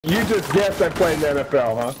You just guessed I played in the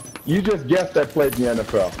NFL, huh? You just guessed I played in the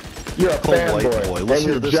NFL. You're a fanboy. Boy.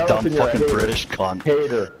 Listen to this dumb fucking British cunt.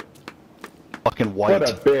 Hater. Fucking white. What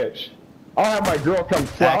a bitch. I'll have my girl come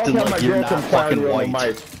clown you on the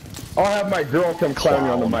mic. I'll have my girl come clown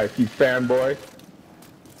you on the mic, you fanboy.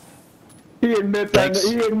 He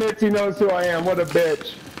admits he knows who I am. What a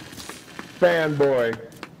bitch. Fanboy.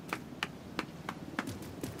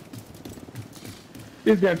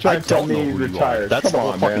 He's gonna try and tell me he's retired. That's the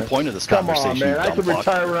whole fucking point of this conversation. Come on, man. I could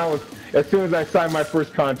retire when as soon as I sign my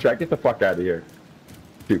first contract. Get the fuck out of here.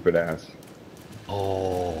 Stupid ass.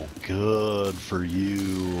 Oh, good for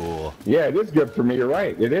you. Yeah, it is good for me. You're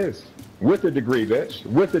right. It is. With a degree, bitch.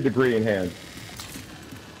 With a degree in hand.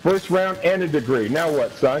 First round and a degree. Now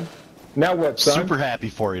what, son? Now what, son? Super happy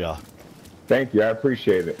for you. Thank you. I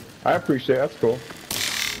appreciate it. I appreciate it. That's cool.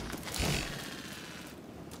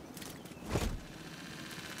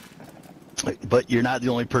 But you're not the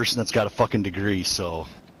only person that's got a fucking degree, so...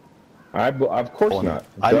 Of course not.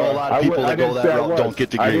 I know a lot of people that go that route don't get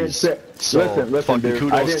degrees. Listen, fucking dude,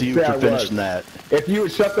 kudos to you for finishing that. If you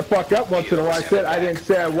would shut the fuck up once in a while, I said I didn't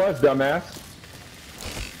say I was, dumbass.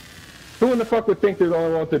 Who in the fuck would think they're the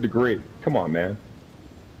only one with a degree? Come on, man.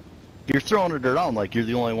 You're throwing it around like you're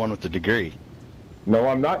the only one with a degree. No,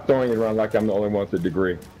 I'm not throwing it around like I'm the only one with a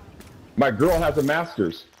degree. My girl has a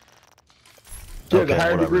master's. She has a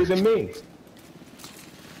higher degree than me.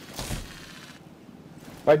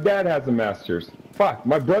 My dad has a master's. Fuck,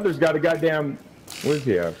 my brother's got a goddamn... What does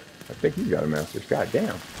he have? I think he's got a master's.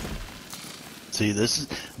 Goddamn. See, this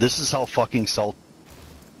is how fucking Salt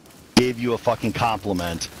gave you a fucking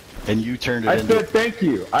compliment, and you turned it into... I said thank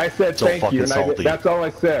you. I said thank you, and that's all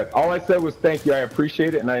I said. All I said was thank you. I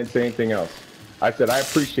appreciate it, and I didn't say anything else. I said I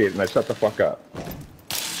appreciate it, and I shut the fuck up.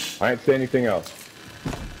 I didn't say anything else.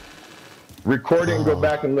 Record it and go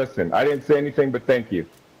back and listen. I didn't say anything but thank you.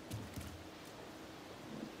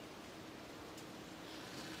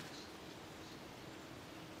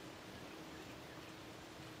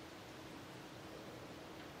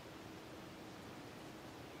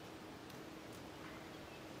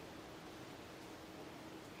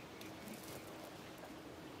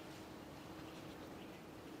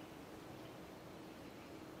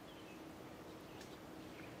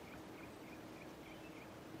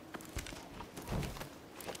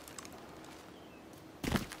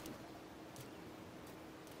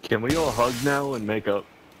 Can we all hug now and make up?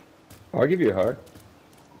 I'll give you a hug.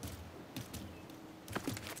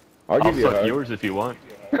 I'll give you a hug. I'll suck yours if you want.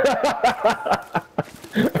 You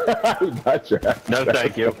got your ass. No,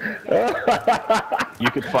 thank you.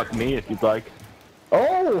 You could fuck me if you'd like.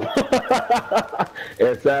 Oh!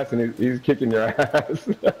 Assassin, he's kicking your ass.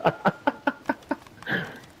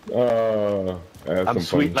 Oh, I'm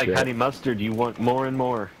sweet like honey mustard. You want more and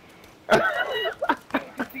more.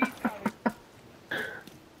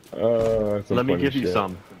 Let me give you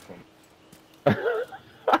some. Come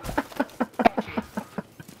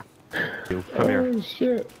here. Oh,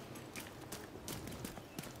 shit.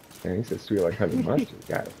 Man, he said sweet like honey mustard.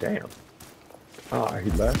 God damn. Ah, he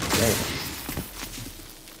left. Damn.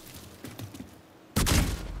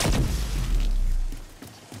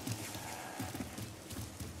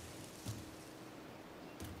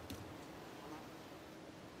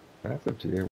 That's up to you.